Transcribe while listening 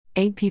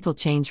8 People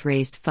Change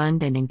raised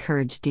fund and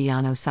encouraged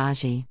Dian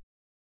Osagie.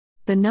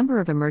 The number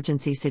of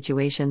emergency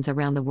situations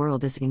around the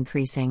world is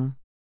increasing.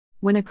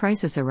 When a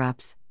crisis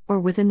erupts, or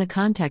within the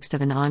context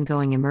of an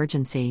ongoing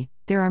emergency,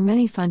 there are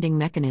many funding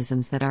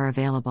mechanisms that are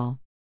available.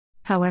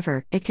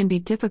 However, it can be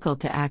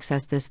difficult to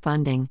access this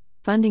funding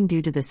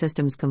due to the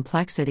system's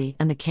complexity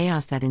and the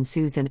chaos that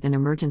ensues in an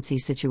emergency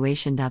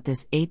situation.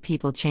 This 8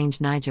 People Change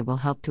Niger will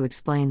help to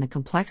explain the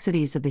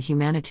complexities of the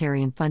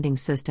humanitarian funding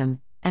system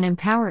and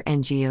empower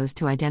NGOs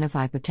to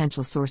identify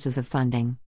potential sources of funding.